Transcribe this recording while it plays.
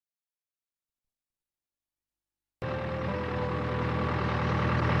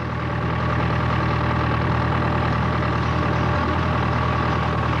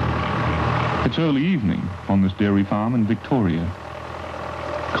early evening on this dairy farm in Victoria.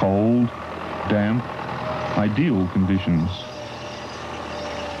 Cold, damp, ideal conditions.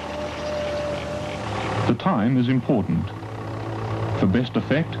 The time is important. For best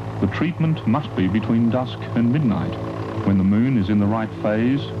effect, the treatment must be between dusk and midnight, when the moon is in the right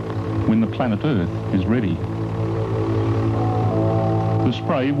phase, when the planet Earth is ready. The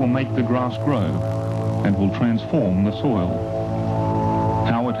spray will make the grass grow and will transform the soil.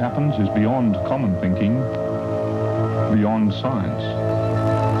 How it happens is beyond common thinking, beyond science.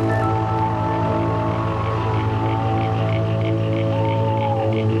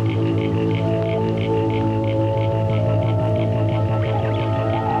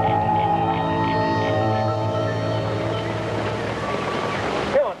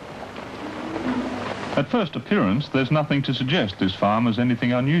 At first appearance, there's nothing to suggest this farm is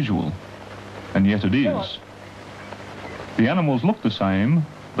anything unusual, and yet it is. The animals look the same,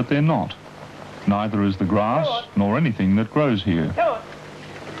 but they're not. Neither is the grass, nor anything that grows here.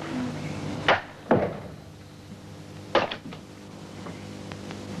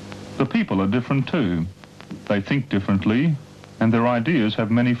 The people are different too. They think differently, and their ideas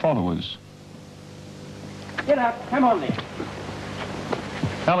have many followers. Get up, come on then.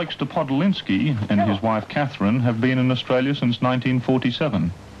 Alex de Podolinsky and his wife Catherine have been in Australia since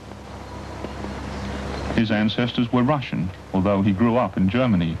 1947. His ancestors were Russian, although he grew up in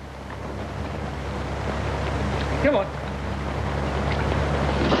Germany. Come on.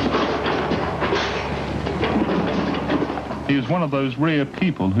 He is one of those rare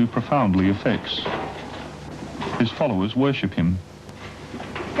people who profoundly affects. His followers worship him.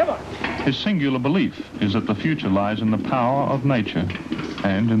 Come on. His singular belief is that the future lies in the power of nature,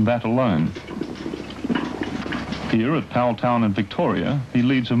 and in that alone. Here at Powelltown in Victoria, he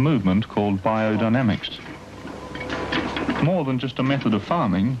leads a movement called biodynamics. More than just a method of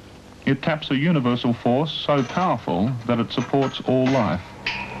farming, it taps a universal force so powerful that it supports all life.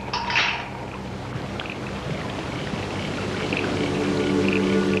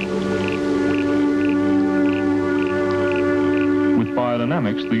 With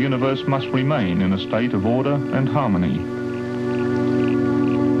biodynamics, the universe must remain in a state of order and harmony.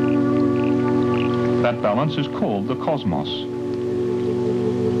 That balance is called the cosmos.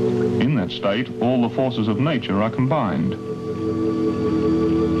 In that state, all the forces of nature are combined.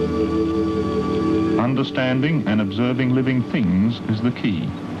 Understanding and observing living things is the key.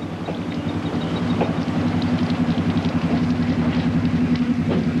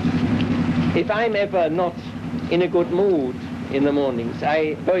 If I'm ever not in a good mood in the mornings,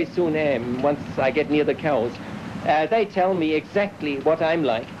 I very soon am once I get near the cows. They tell me exactly what I'm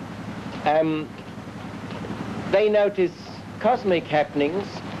like. They notice cosmic happenings.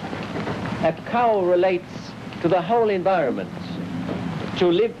 A cow relates to the whole environment. To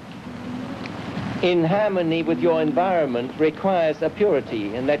live in harmony with your environment requires a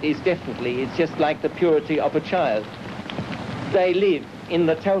purity, and that is definitely, it's just like the purity of a child. They live in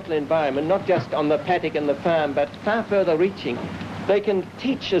the total environment, not just on the paddock and the farm, but far further reaching. They can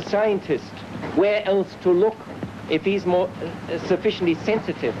teach a scientist where else to look if he's more sufficiently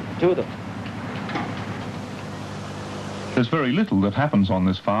sensitive to them. There's very little that happens on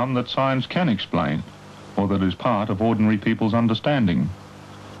this farm that science can explain, or that is part of ordinary people's understanding.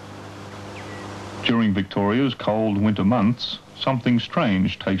 During Victoria's cold winter months, something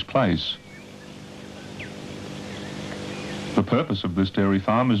strange takes place. The purpose of this dairy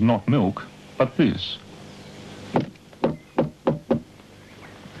farm is not milk, but this.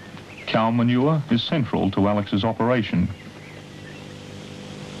 Cow manure is central to Alex's operation.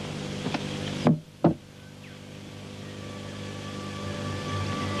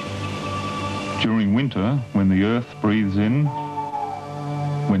 During winter, when the earth breathes in,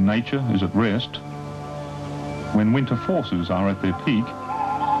 when nature is at rest, when winter forces are at their peak,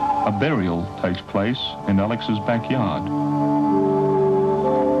 a burial takes place in Alex's backyard.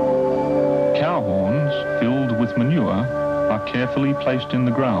 Cow horns filled with manure are carefully placed in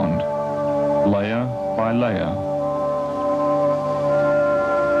the ground, layer by layer.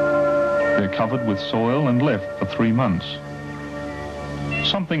 They're covered with soil and left for 3 months.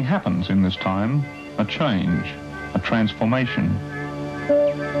 Something happens in this time, a change, a transformation.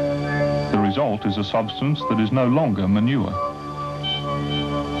 The result is a substance that is no longer manure.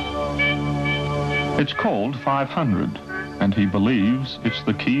 It's called 500, and he believes it's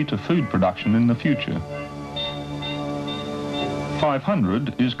the key to food production in the future.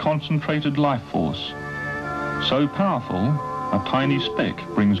 500 is concentrated life force. So powerful, a tiny speck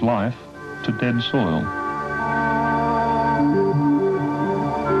brings life to dead soil.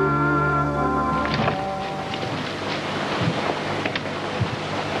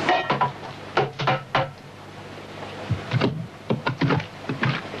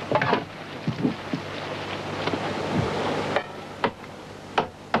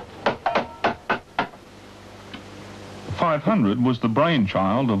 500 was the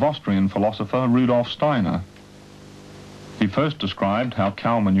brainchild of Austrian philosopher Rudolf Steiner. He first described how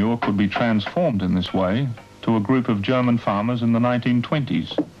cow manure could be transformed in this way to a group of German farmers in the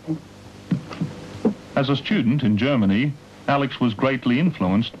 1920s. As a student in Germany, Alex was greatly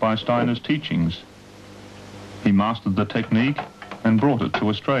influenced by Steiner's teachings. He mastered the technique and brought it to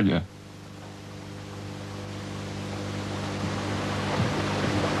Australia.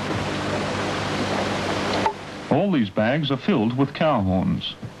 All these bags are filled with cow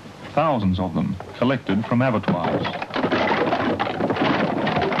horns, thousands of them collected from abattoirs.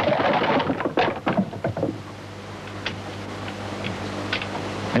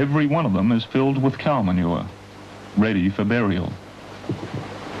 Every one of them is filled with cow manure, ready for burial.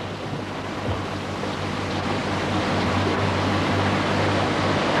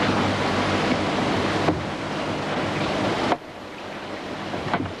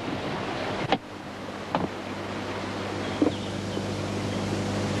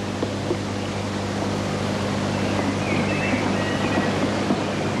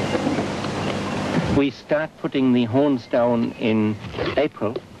 We start putting the horns down in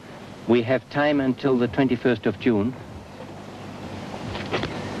April. We have time until the 21st of June.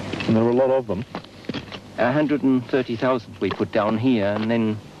 And there are a lot of them. 130,000 we put down here, and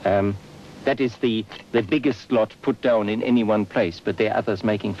then that is the biggest lot put down in any one place, but there are others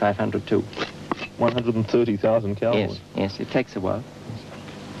making 500 too. 130,000 cow horns? Yes, it takes a while.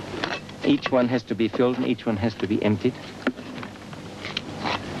 Each one has to be filled and each one has to be emptied.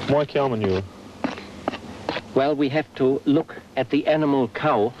 Why cow manure? Well, we have to look at the animal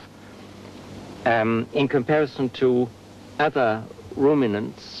cow in comparison to other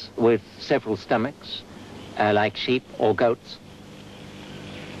ruminants with several stomachs, like sheep or goats.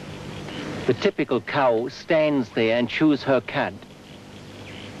 The typical cow stands there and chews her cud.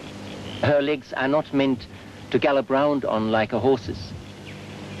 Her legs are not meant to gallop round on like a horse's.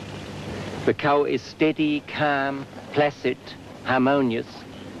 The cow is steady, calm, placid, harmonious,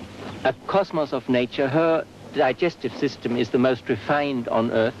 a cosmos of nature. Her digestive system is the most refined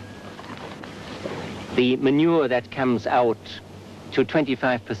on earth. The manure that comes out to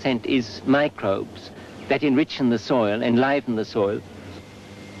 25% is microbes that enrich the soil, enliven the soil.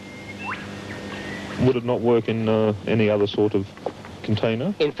 Would it not work in any other sort of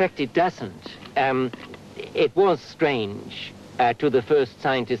container? In fact, it doesn't. It was strange to the first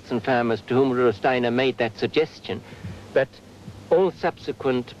scientists and farmers to whom Rudolf Steiner made that suggestion, but all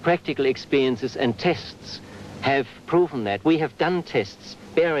subsequent practical experiences and tests have proven that. We have done tests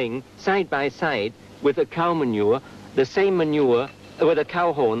bearing side by side with a cow manure, the same manure, with a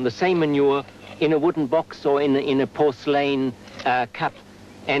cow horn, the same manure in a wooden box or in a porcelain cup,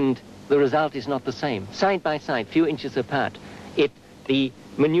 and the result is not the same. Side by side, few inches apart, the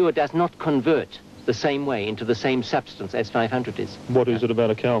manure does not convert the same way into the same substance as 500 is. What is it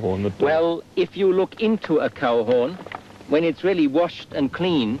about a cow horn that... Well, if you look into a cow horn, when it's really washed and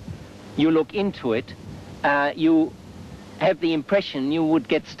clean, you look into it, you have the impression you would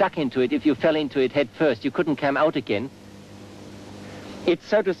get stuck into it if you fell into it head first. You couldn't come out again. It's,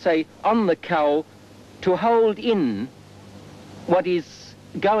 so to say, on the cow to hold in what is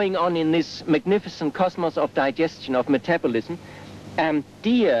going on in this magnificent cosmos of digestion, of metabolism.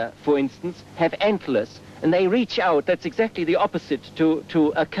 Deer, for instance, have antlers, and they reach out. That's exactly the opposite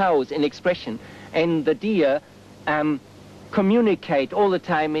to a cow's in expression. And the deer communicate all the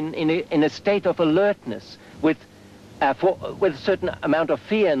time in a state of alertness with a certain amount of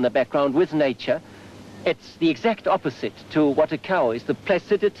fear in the background with nature. It's the exact opposite to what a cow is. The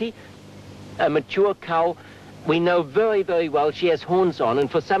placidity, a mature cow, we know very, very well she has horns on, and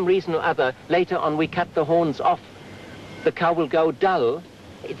for some reason or other, later on we cut the horns off. The cow will go dull.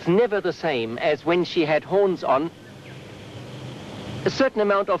 It's never the same as when she had horns on. A certain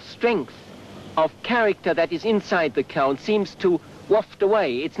amount of strength, of character that is inside the cow seems to waft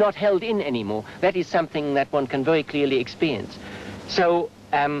away. It's not held in anymore. That is something that one can very clearly experience. So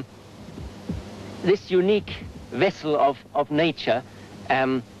this unique vessel of nature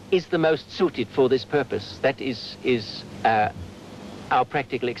is the most suited for this purpose. That is our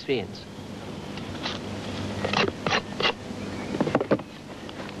practical experience.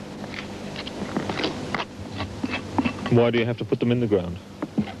 Why do you have to put them in the ground?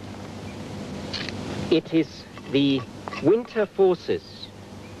 It is the winter forces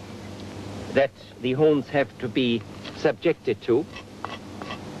that the horns have to be subjected to.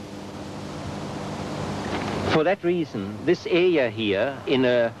 For that reason, this area here, in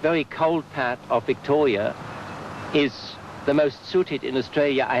a very cold part of Victoria, is the most suited in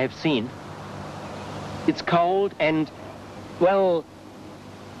Australia I have seen. It's cold and, well,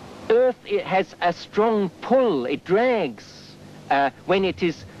 Earth, it has a strong pull. It drags when it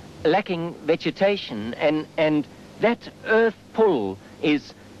is lacking vegetation, and that earth pull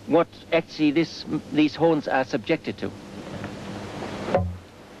is what actually these horns are subjected to.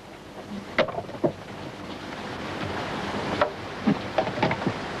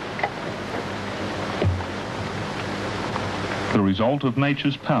 The result of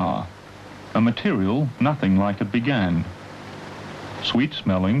nature's power, a material nothing like it began.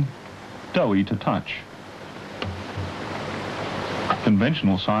 Sweet-smelling, doughy to touch.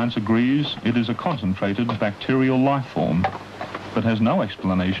 Conventional science agrees it is a concentrated bacterial life form, but has no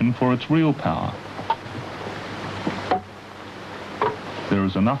explanation for its real power. There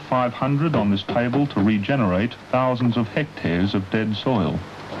is enough 500 on this table to regenerate thousands of hectares of dead soil.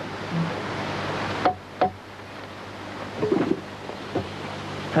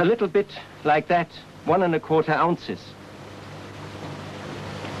 A little bit like that, 1 1/4 ounces.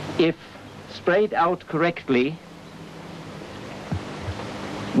 If sprayed out correctly,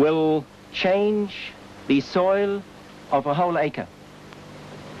 will change the soil of a whole acre.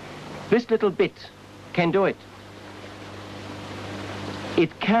 This little bit can do it.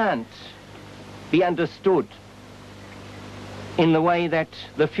 It can't be understood in the way that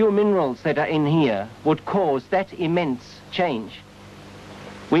the few minerals that are in here would cause that immense change.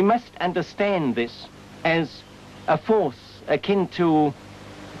 We must understand this as a force akin to,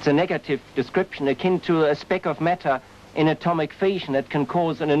 it's a negative description, akin to a speck of matter in atomic fission that can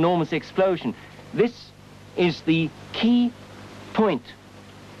cause an enormous explosion. This is the key point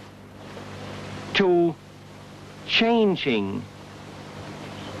to changing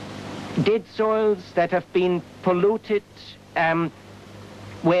dead soils that have been polluted,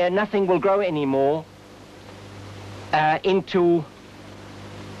 where nothing will grow anymore, into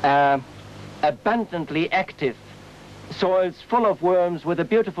abundantly active soils full of worms with a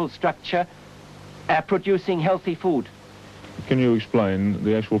beautiful structure, producing healthy food. Can you explain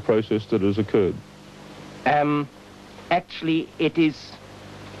the actual process that has occurred? Actually, it is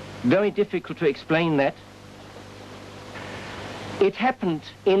very difficult to explain that. It happened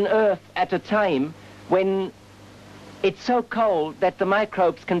in Earth at a time when it's so cold that the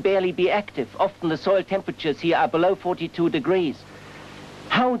microbes can barely be active. Often the soil temperatures here are below 42 degrees.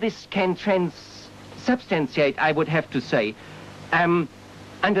 How this can transubstantiate, I would have to say,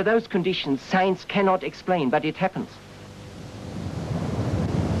 under those conditions, science cannot explain, but it happens.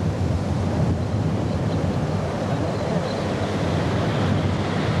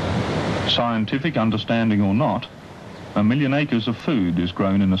 Scientific understanding or not, 1 million acres of food is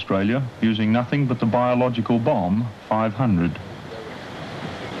grown in Australia using nothing but the biological bomb 500.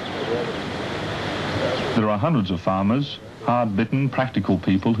 There are hundreds of farmers, hard-bitten, practical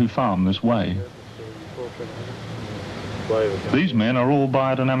people who farm this way. These men are all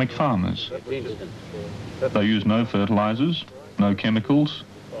biodynamic farmers. They use no fertilizers, no chemicals,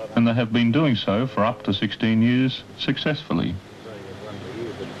 and they have been doing so for up to 16 years successfully.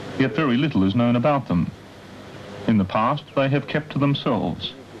 Yet very little is known about them. In the past, they have kept to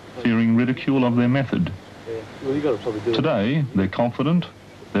themselves, fearing ridicule of their method. Today, they're confident,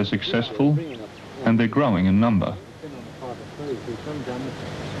 they're successful, and they're growing in number.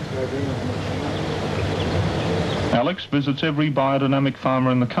 Alex visits every biodynamic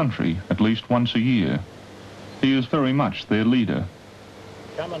farmer in the country at least once a year. He is very much their leader.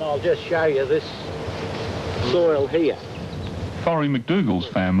 Come and I'll just show you this soil here. Forrie McDougall's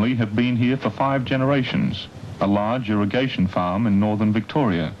family have been here for 5 generations, a large irrigation farm in northern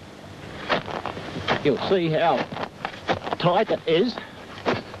Victoria. You'll see how tight it is.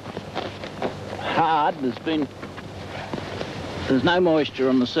 Hard, there's no moisture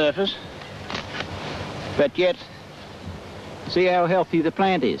on the surface, but yet see how healthy the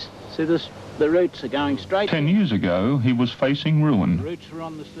plant is. See this, the roots are going straight. 10 years ago, he was facing ruin. The roots are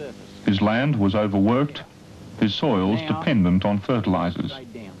on the surface. His land was overworked, his soils Now, dependent on fertilizers.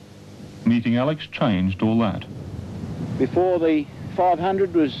 straight down. Meeting Alex changed all that. Before the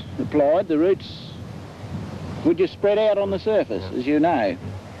 500 was applied, the roots would just spread out on the surface, as you know.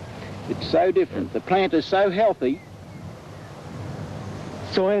 It's so different. The plant is so healthy.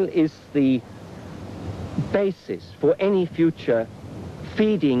 Soil is the basis for any future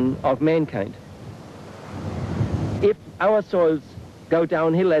feeding of mankind. If our soils go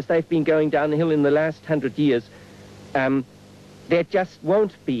downhill as they've been going downhill in the last 100 years, there just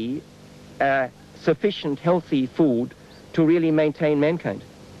won't be sufficient healthy food to really maintain mankind.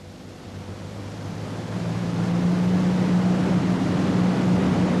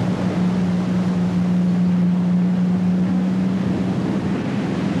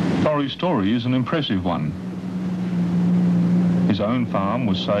 Forrie's story is an impressive one. His own farm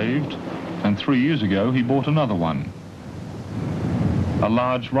was saved, and 3 years ago he bought another one. A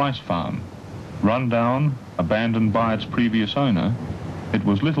large rice farm. Run down, abandoned by its previous owner, it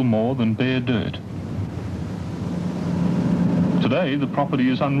was little more than bare dirt. Today the property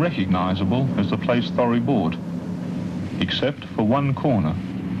is unrecognisable as the place Thorry bought, except for one corner.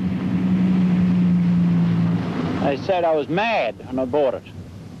 They said I was mad when I bought it.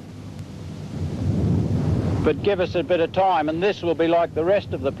 But give us a bit of time and this will be like the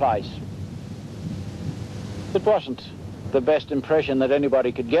rest of the place. It wasn't the best impression that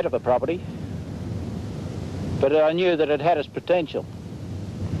anybody could get of the property, but I knew that it had its potential.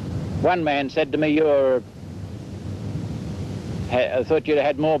 One man said to me, I thought you'd have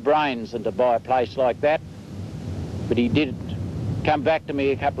had more brains than to buy a place like that. But he did come back to me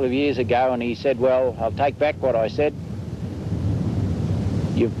a couple of years ago and he said, well, I'll take back what I said.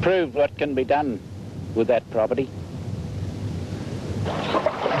 You've proved what can be done with that property.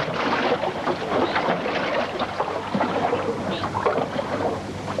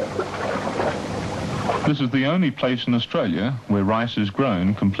 This is the only place in Australia where rice is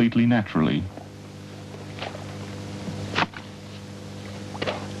grown completely naturally.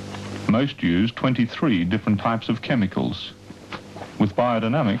 Most use 23 different types of chemicals. With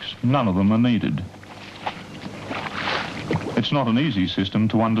biodynamics, none of them are needed. It's not an easy system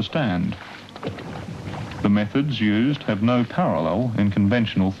to understand. The methods used have no parallel in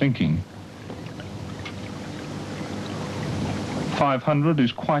conventional thinking. 500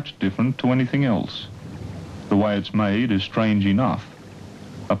 is quite different to anything else. The way it's made is strange enough.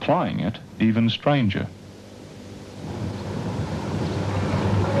 Applying it, even stranger.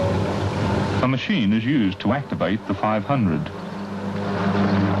 A machine is used to activate the 500.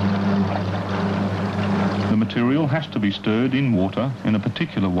 The material has to be stirred in water in a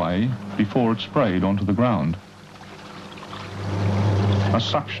particular way before it's sprayed onto the ground. A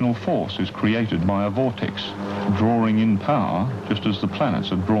suctional force is created by a vortex, drawing in power just as the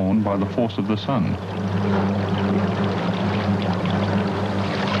planets are drawn by the force of the sun.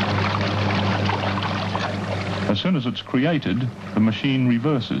 As soon as it's created, the machine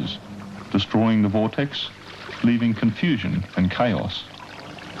reverses, destroying the vortex, leaving confusion and chaos.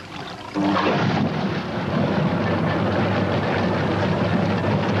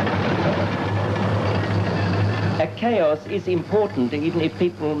 A chaos is important, even if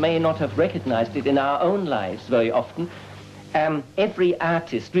people may not have recognized it in our own lives very often. Every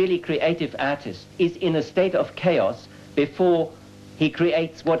artist, really creative artist, is in a state of chaos before he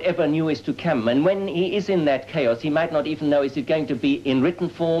creates whatever new is to come. And when he is in that chaos, he might not even know, is it going to be in written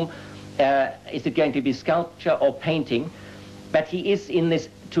form, is it going to be sculpture or painting? But he is in this,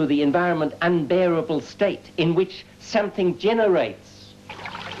 to the environment, unbearable state in which something generates.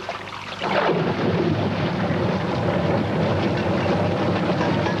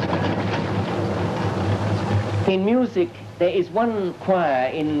 In music, there is one choir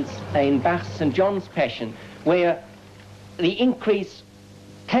in Bach's St. John's Passion where the increase,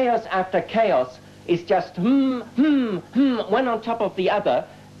 chaos after chaos, is just one on top of the other.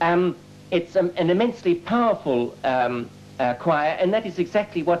 It's an immensely powerful choir, and that is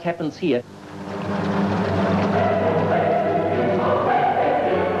exactly what happens here.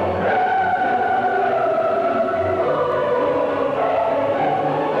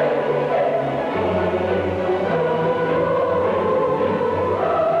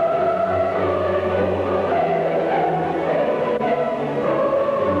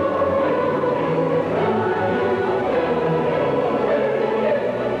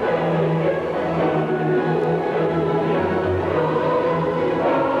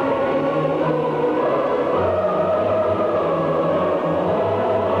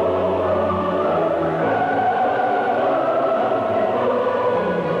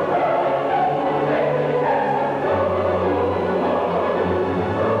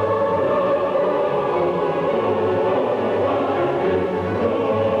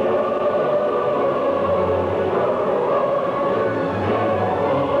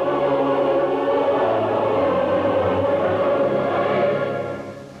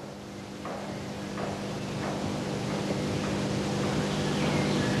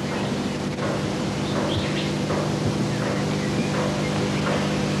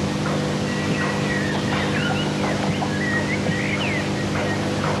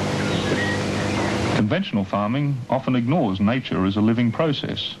 Conventional farming often ignores nature as a living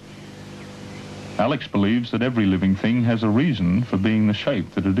process. Alex believes that every living thing has a reason for being the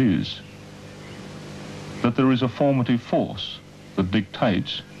shape that it is. That there is a formative force that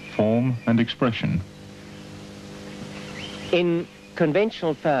dictates form and expression. In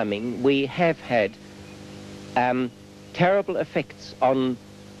conventional farming, we have had terrible effects on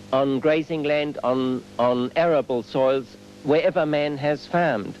grazing land, on arable soils, wherever man has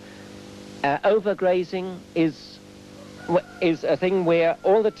farmed. Overgrazing is a thing where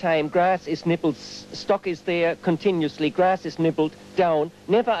all the time grass is nibbled, stock is there continuously, grass is nibbled down,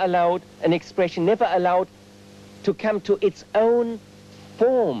 never allowed an expression, never allowed to come to its own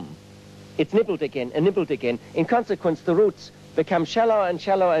form. It's nibbled again and nibbled again. In consequence, the roots become shallower and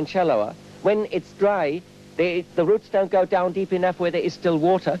shallower and shallower. When it's dry, the roots don't go down deep enough where there is still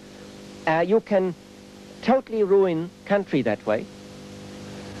water. You can totally ruin country that way.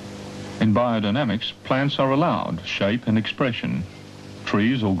 In biodynamics, plants are allowed shape and expression.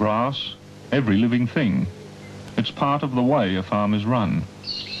 Trees or grass, every living thing. It's part of the way a farm is run.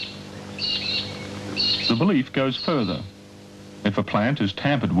 The belief goes further. If a plant is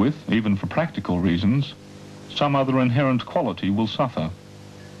tampered with, even for practical reasons, some other inherent quality will suffer.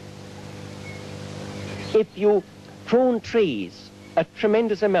 If you prune trees a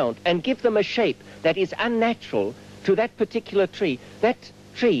tremendous amount and give them a shape that is unnatural to that particular tree, that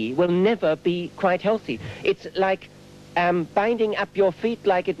tree will never be quite healthy. It's like binding up your feet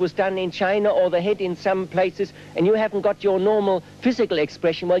like it was done in China, or the head in some places, and you haven't got your normal physical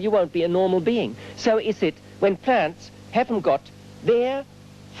expression, well, you won't be a normal being. So is it when plants haven't got their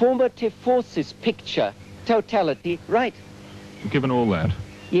formative forces picture, totality, right. Given all that,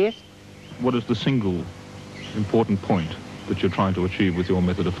 yes, what is the single important point that you're trying to achieve with your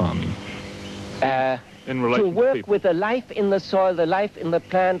method of farming? In relation to work people? with the life in the soil, the life in the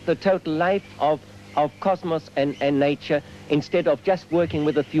plant, the total life of cosmos and nature, instead of just working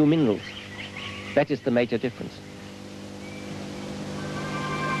with a few minerals. That is the major difference.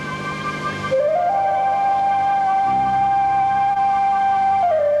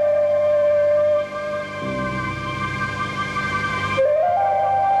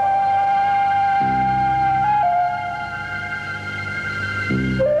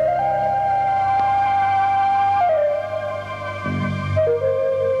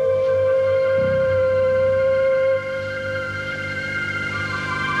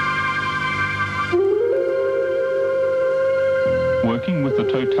 Working with the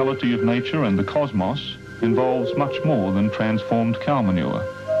totality of nature and the cosmos involves much more than transformed cow manure.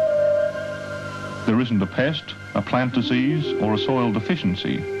 There isn't a pest, a plant disease, or a soil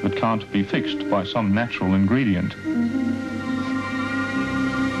deficiency that can't be fixed by some natural ingredient.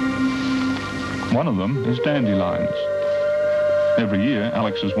 One of them is dandelions. Every year,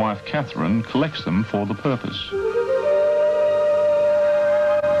 Alex's wife, Catherine, collects them for the purpose.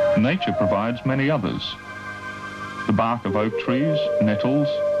 Nature provides many others. The bark of oak trees, nettles,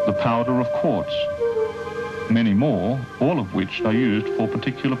 the powder of quartz. Many more, all of which are used for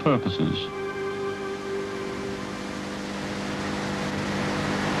particular purposes.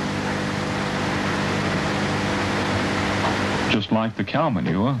 Just like the cow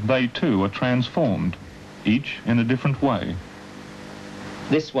manure, they too are transformed, each in a different way.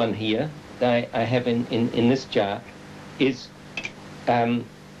 This one here that I have in this jar is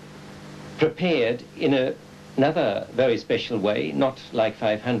prepared in another very special way, not like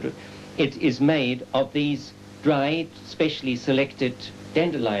 500. It is made of these dried, specially selected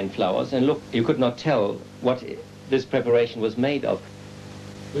dandelion flowers, and look, you could not tell what this preparation was made of.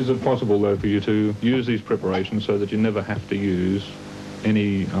 Is it possible, though, for you to use these preparations so that you never have to use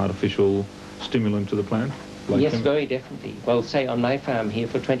any artificial stimulant to the plant? Like yes, very definitely. Well, say on my farm here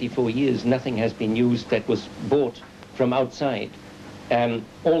for 24 years, nothing has been used that was bought from outside.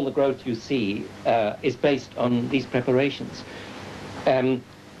 All the growth you see is based on these preparations. A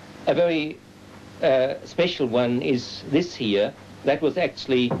very special one is this here. That was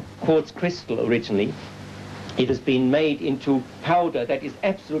actually quartz crystal originally. It has been made into powder that is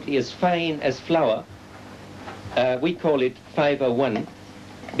absolutely as fine as flour. We call it 501.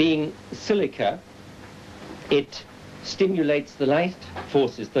 Being silica, it stimulates the light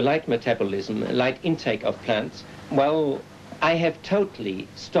forces, the light metabolism, light intake of plants. Well, I have totally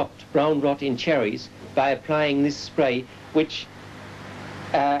stopped brown rot in cherries by applying this spray, which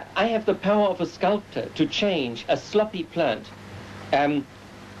I have the power of a sculptor to change a sloppy plant,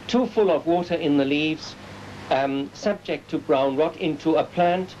 too full of water in the leaves, subject to brown rot, into a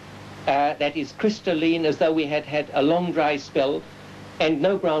plant that is crystalline, as though we had had a long dry spell, and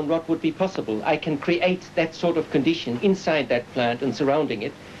no brown rot would be possible. I can create that sort of condition inside that plant and surrounding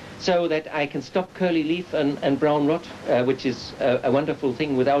it, so that I can stop curly leaf and brown rot, which is a wonderful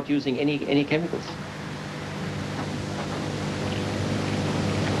thing without using any chemicals.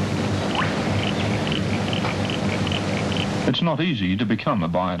 It's not easy to become a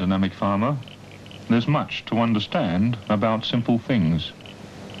biodynamic farmer. There's much to understand about simple things.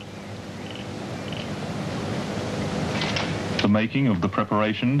 the making of the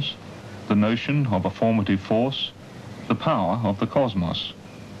preparations, the notion of a formative force, the power of the cosmos.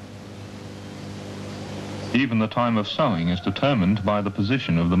 Even the time of sowing is determined by the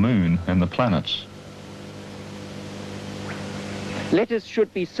position of the moon and the planets. Lettuce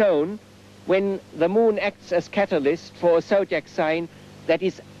should be sown when the moon acts as catalyst for a zodiac sign that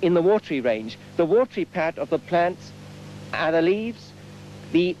is in the watery range. The watery part of the plants are the leaves,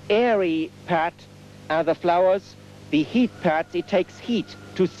 the airy part are the flowers, the heat part, it takes heat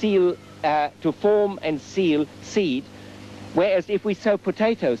to seal, to form and seal seed, whereas if we sow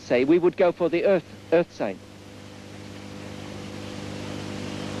potatoes, say, we would go for the earth sign.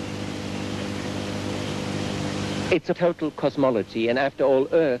 It's a total cosmology, and after all,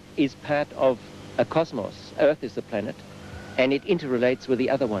 Earth is part of a cosmos. Earth is the planet, and it interrelates with the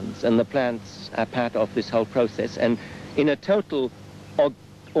other ones, and the plants are part of this whole process. And in a total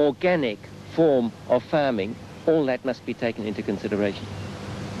organic form of farming, all that must be taken into consideration.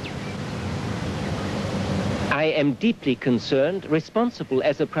 I am deeply concerned, responsible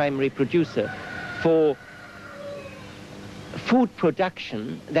as a primary producer, for food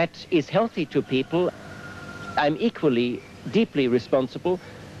production that is healthy to people. I'm equally deeply responsible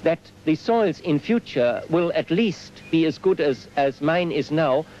that the soils in future will at least be as good as mine is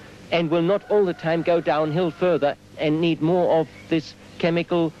now, and will not all the time go downhill further and need more of this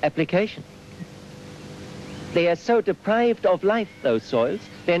chemical application. They are so deprived of life, those soils.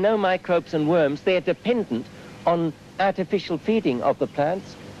 There are no microbes and worms. They are dependent on artificial feeding of the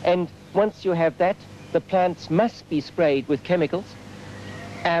plants, and once you have that, the plants must be sprayed with chemicals.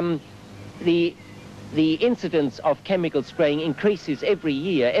 The incidence of chemical spraying increases every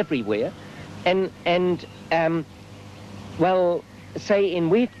year, everywhere. And well, say in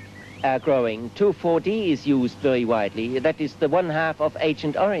wheat growing, 2,4-D is used very widely. That is the 1/2 of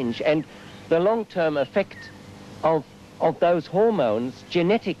Agent Orange. And the long-term effect of those hormones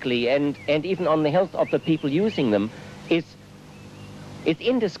genetically and even on the health of the people using them is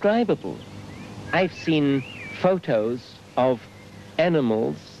indescribable. I've seen photos of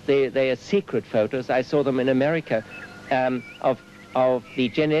animals. They are secret photos. I saw them in America of the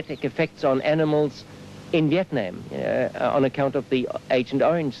genetic effects on animals in Vietnam on account of the Agent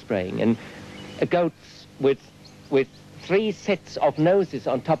Orange spraying, and goats with 3 sets of noses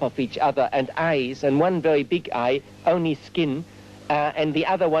on top of each other and eyes, and one very big eye, only skin, and the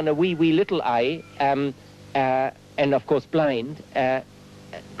other one a wee little eye, and of course blind.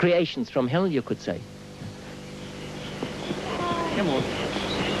 Creations from hell, you could say.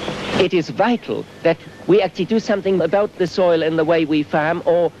 It is vital that we actually do something about the soil and the way we farm,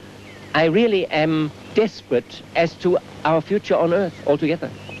 or I really am desperate as to our future on Earth altogether.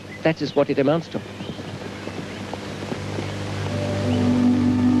 That is what it amounts to.